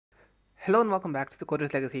Hello and welcome back to the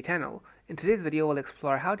Coder's Legacy channel. In today's video, we'll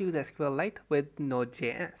explore how to use SQLite with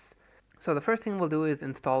Node.js. So the first thing we'll do is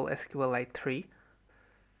install SQLite3.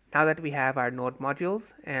 Now that we have our Node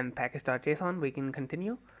modules and package.json, we can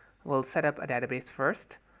continue. We'll set up a database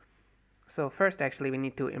first. So first, actually, we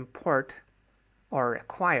need to import or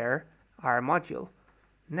acquire our module.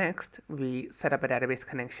 Next, we set up a database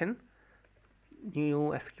connection,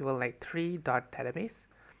 new SQLite3.database.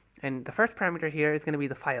 And the first parameter here is going to be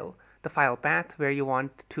the file path where you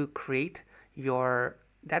want to create your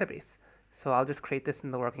database. So I'll just create this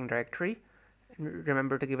in the working directory and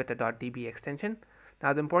remember to give it a .db extension.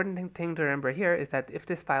 Now the important thing to remember here is that if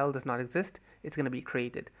this file does not exist, it's going to be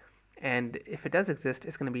created. And if it does exist,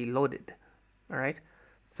 it's going to be loaded. Alright,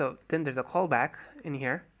 so then there's a callback in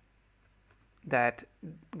here that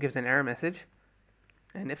gives an error message.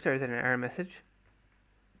 And if there is an error message,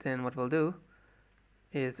 then what we'll do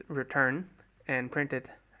is return and print it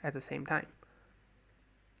at the same time.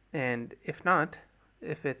 And if not,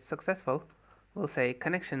 if it's successful, we'll say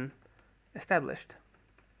connection established.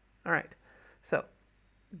 Alright, so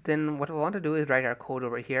then what we'll want to do is write our code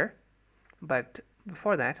over here, but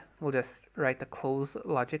before that we'll just write the close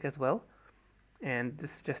logic as well, and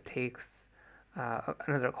this just takes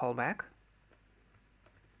another callback,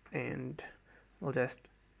 and we'll just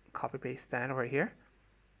copy paste that over here,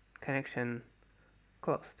 connection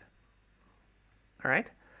closed. Alright,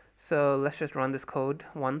 so let's just run this code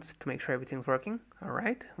once to make sure everything's working.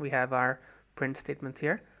 Alright, we have our print statements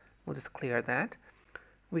here. We'll just clear that.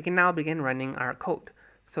 We can now begin running our code.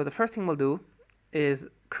 So the first thing we'll do is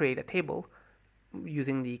create a table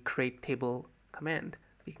using the create table command.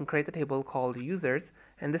 We can create a table called users,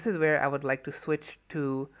 and this is where I would like to switch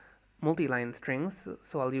to multi-line strings.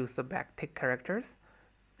 So I'll use the backtick characters,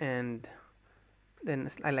 and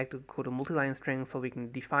then I like to go to multi-line strings so we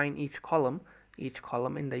can define each column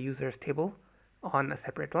in the users table on a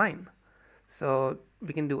separate line. So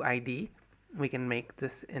we can do ID, we can make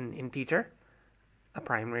this an integer, a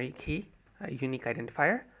primary key, a unique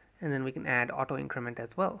identifier, and then we can add auto increment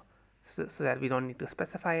as well, so that we don't need to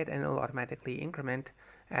specify it and it'll automatically increment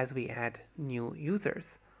as we add new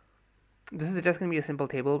users. This is just going to be a simple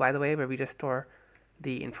table, by the way, where we just store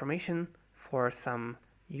the information for some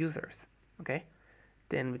users. Okay.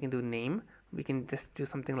 Then we can do name. We can just do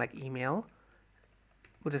something like email.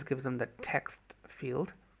 We'll just give them the text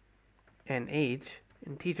field, and age,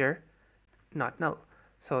 integer, not null.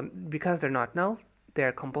 So because they're not null,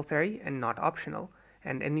 they're compulsory and not optional.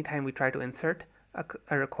 And anytime we try to insert a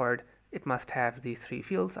record, it must have these three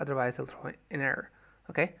fields, otherwise it'll throw an error.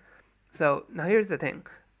 Okay. So now here's the thing.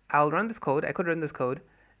 I'll run this code. I could run this code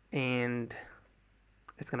and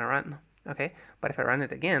it's gonna run. Okay. But if I run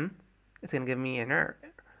it again, it's going to give me an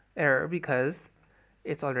error because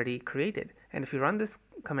it's already created. And if you run this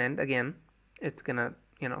command again, it's going to,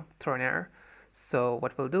 throw an error. So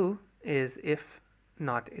what we'll do is if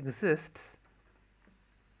not exists,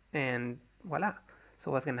 and voila.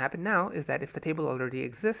 So what's going to happen now is that if the table already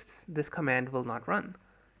exists, this command will not run.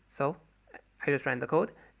 So I just ran the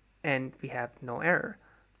code and we have no error.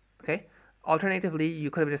 Okay. Alternatively,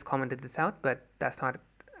 you could have just commented this out, but that's not,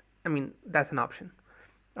 that's an option.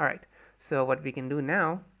 All right. So what we can do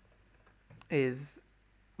now is,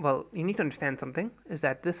 well, you need to understand something, is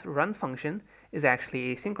that this run function is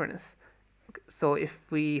actually asynchronous. So if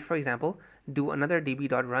we, for example, do another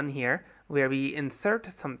db.run here, where we insert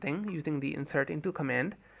something using the insert into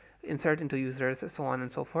command, insert into users, so on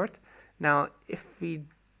and so forth. Now, if we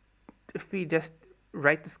just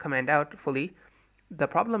write this command out fully, the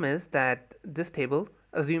problem is that this table,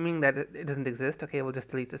 assuming that it doesn't exist, okay, we'll just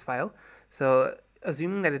delete this file. So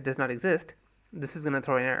assuming that it does not exist, this is going to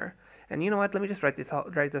throw an error. And you know what, let me just write this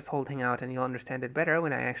whole thing out and you'll understand it better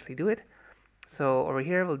when I actually do it. So over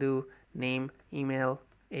here we'll do name, email,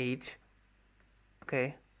 age.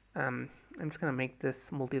 Okay, I'm just going to make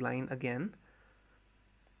this multi-line again.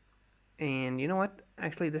 And you know what,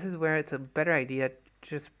 actually this is where it's a better idea to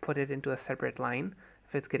just put it into a separate line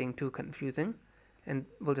if it's getting too confusing. And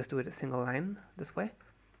we'll just do it a single line this way.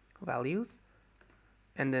 Values.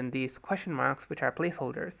 And then these question marks, which are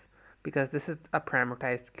placeholders, because this is a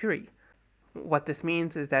parameterized query. What this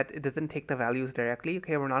means is that it doesn't take the values directly.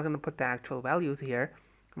 Okay, we're not going to put the actual values here.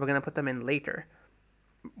 We're going to put them in later.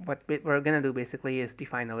 What we're going to do basically is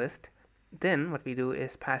define a list. Then what we do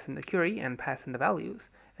is pass in the query and pass in the values.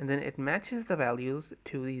 And then it matches the values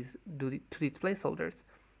to these placeholders.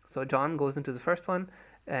 So John goes into the first one,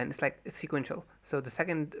 and it's sequential. So the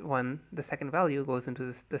second one, the second value goes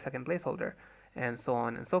into the second placeholder, and so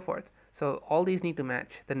on and so forth. So all these need to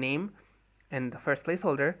match the name and the first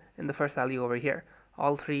placeholder and the first value over here.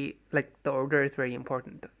 All three, like the order is very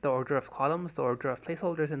important. The order of columns, the order of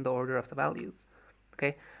placeholders, and the order of the values.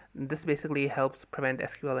 Okay, this basically helps prevent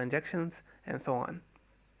SQL injections and so on.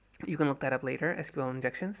 You can look that up later, SQL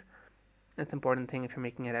injections. It's an important thing if you're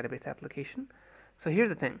making a database application. So here's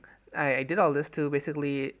the thing. I did all this to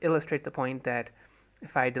basically illustrate the point that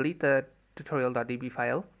if I delete the tutorial.db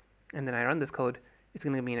file and then I run this code, it's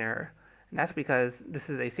going to be an error. And that's because this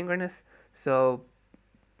is asynchronous. So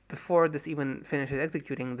before this even finishes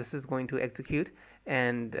executing, this is going to execute,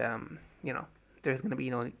 and there's going to be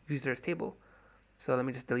no users table. So let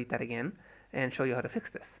me just delete that again and show you how to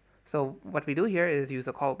fix this. So what we do here is use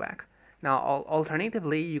a callback. Now,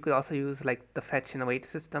 alternatively, you could also use like the fetch and await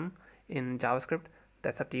system in JavaScript.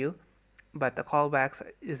 That's up to you. But the callbacks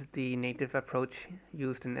is the native approach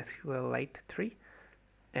used in SQLite3,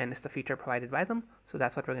 and it's the feature provided by them. So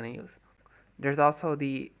that's what we're going to use. There's also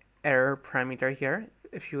the error parameter here,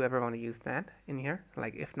 if you ever want to use that in here.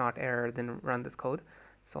 Like if not error, then run this code,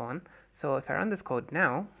 so on. So if I run this code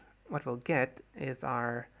now, what we'll get is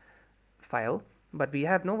our file, but we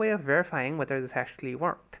have no way of verifying whether this actually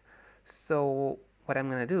worked. So what I'm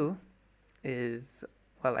going to do is,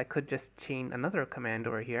 well, I could just chain another command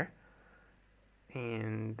over here,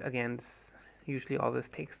 and again, this usually always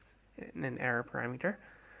takes an error parameter.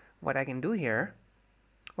 What I can do here,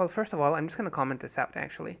 well, first of all, I'm just going to comment this out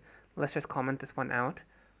actually. Let's just comment this one out.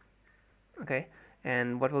 Okay,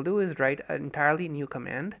 and what we'll do is write an entirely new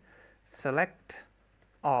command, select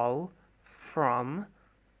all from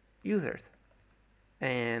users,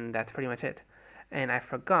 and that's pretty much it. And I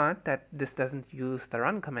forgot that this doesn't use the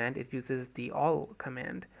run command, it uses the all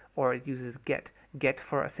command, or it uses get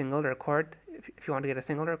for a single record. If you want to get a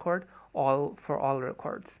single record, all for all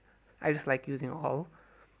records. I just like using all.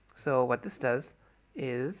 So what this does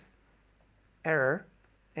is error,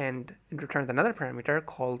 and it returns another parameter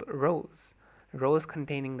called rows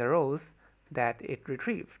containing the rows that it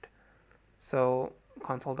retrieved. So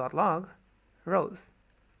console.log rows.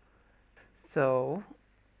 So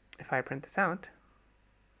if I print this out,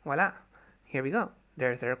 voila, here we go.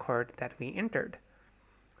 There's the record that we entered.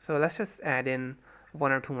 So let's just add in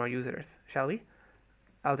one or two more users, shall we?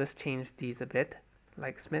 I'll just change these a bit,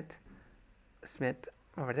 like Smith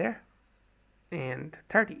over there, and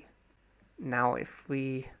 30. Now if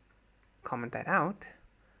we comment that out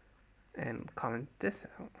and comment this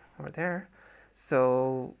over there,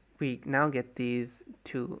 so we now get these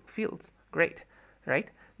two fields. Great, right?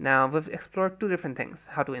 Now we've explored two different things,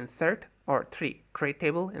 how to insert, or three, create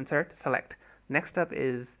table, insert, select. Next up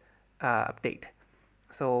is update.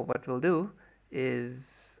 So what we'll do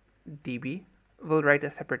is db, we'll write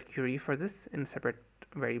a separate query for this in a separate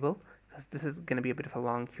variable, because this is going to be a bit of a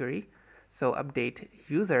long query. So update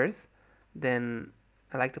users, then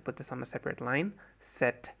I like to put this on a separate line,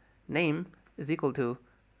 set name is equal to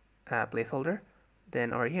placeholder.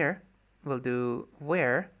 Then over here we'll do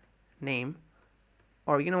where name,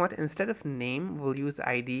 or you know what, instead of name we'll use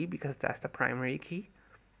ID because that's the primary key,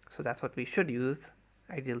 so that's what we should use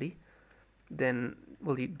ideally. Then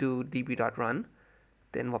we'll do db.run,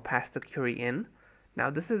 then we'll pass the query in. Now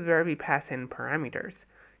this is where we pass in parameters.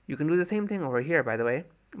 You can do the same thing over here, by the way,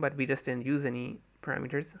 but we just didn't use any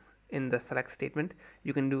parameters in the select statement.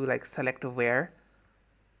 You can do like select where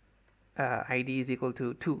ID is equal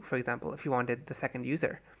to 2, for example, if you wanted the second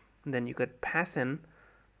user. And then you could pass in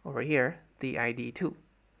over here the ID 2,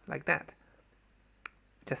 like that.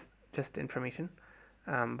 Just information.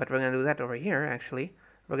 But we're going to do that over here, actually.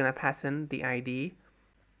 We're going to pass in the ID.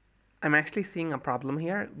 I'm actually seeing a problem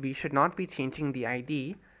here. We should not be changing the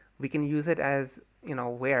ID. We can use it as,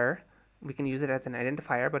 where. We can use it as an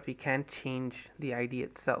identifier, but we can't change the ID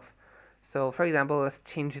itself. So for example, let's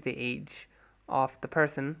change the age of the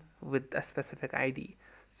person with a specific ID.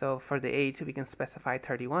 So for the age, we can specify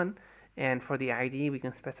 31, and for the ID, we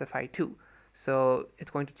can specify 2. So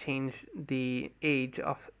it's going to change the age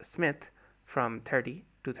of Smith from 30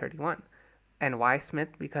 to 31. And why Smith?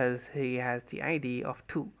 Because he has the ID of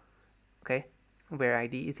 2, okay? Where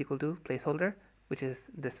ID is equal to placeholder, which is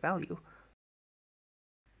this value.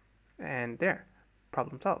 And there,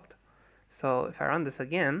 problem solved. So if I run this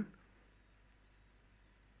again,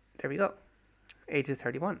 there we go. Age is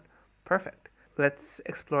 31. Perfect. Let's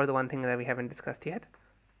explore the one thing that we haven't discussed yet,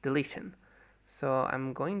 deletion. So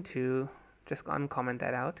I'm going to just uncomment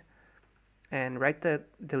that out and write the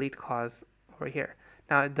delete clause over here.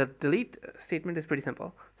 Now the delete statement is pretty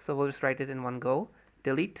simple, so we'll just write it in one go.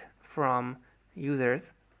 Delete from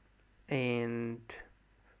users, and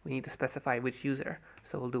we need to specify which user.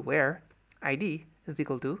 So we'll do where ID is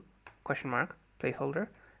equal to question mark placeholder,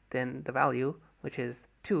 then the value, which is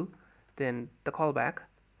 2, then the callback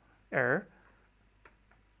error,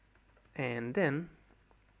 and then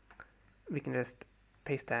we can just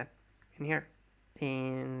paste that in here.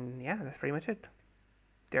 And yeah, that's pretty much it.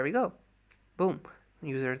 There we go. Boom.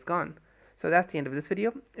 User is gone. So that's the end of this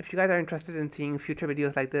video. If you guys are interested in seeing future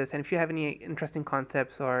videos like this, and if you have any interesting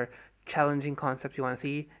concepts or challenging concepts you want to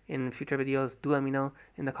see in future videos, do let me know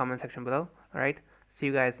in the comment section below. Alright, see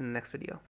you guys in the next video.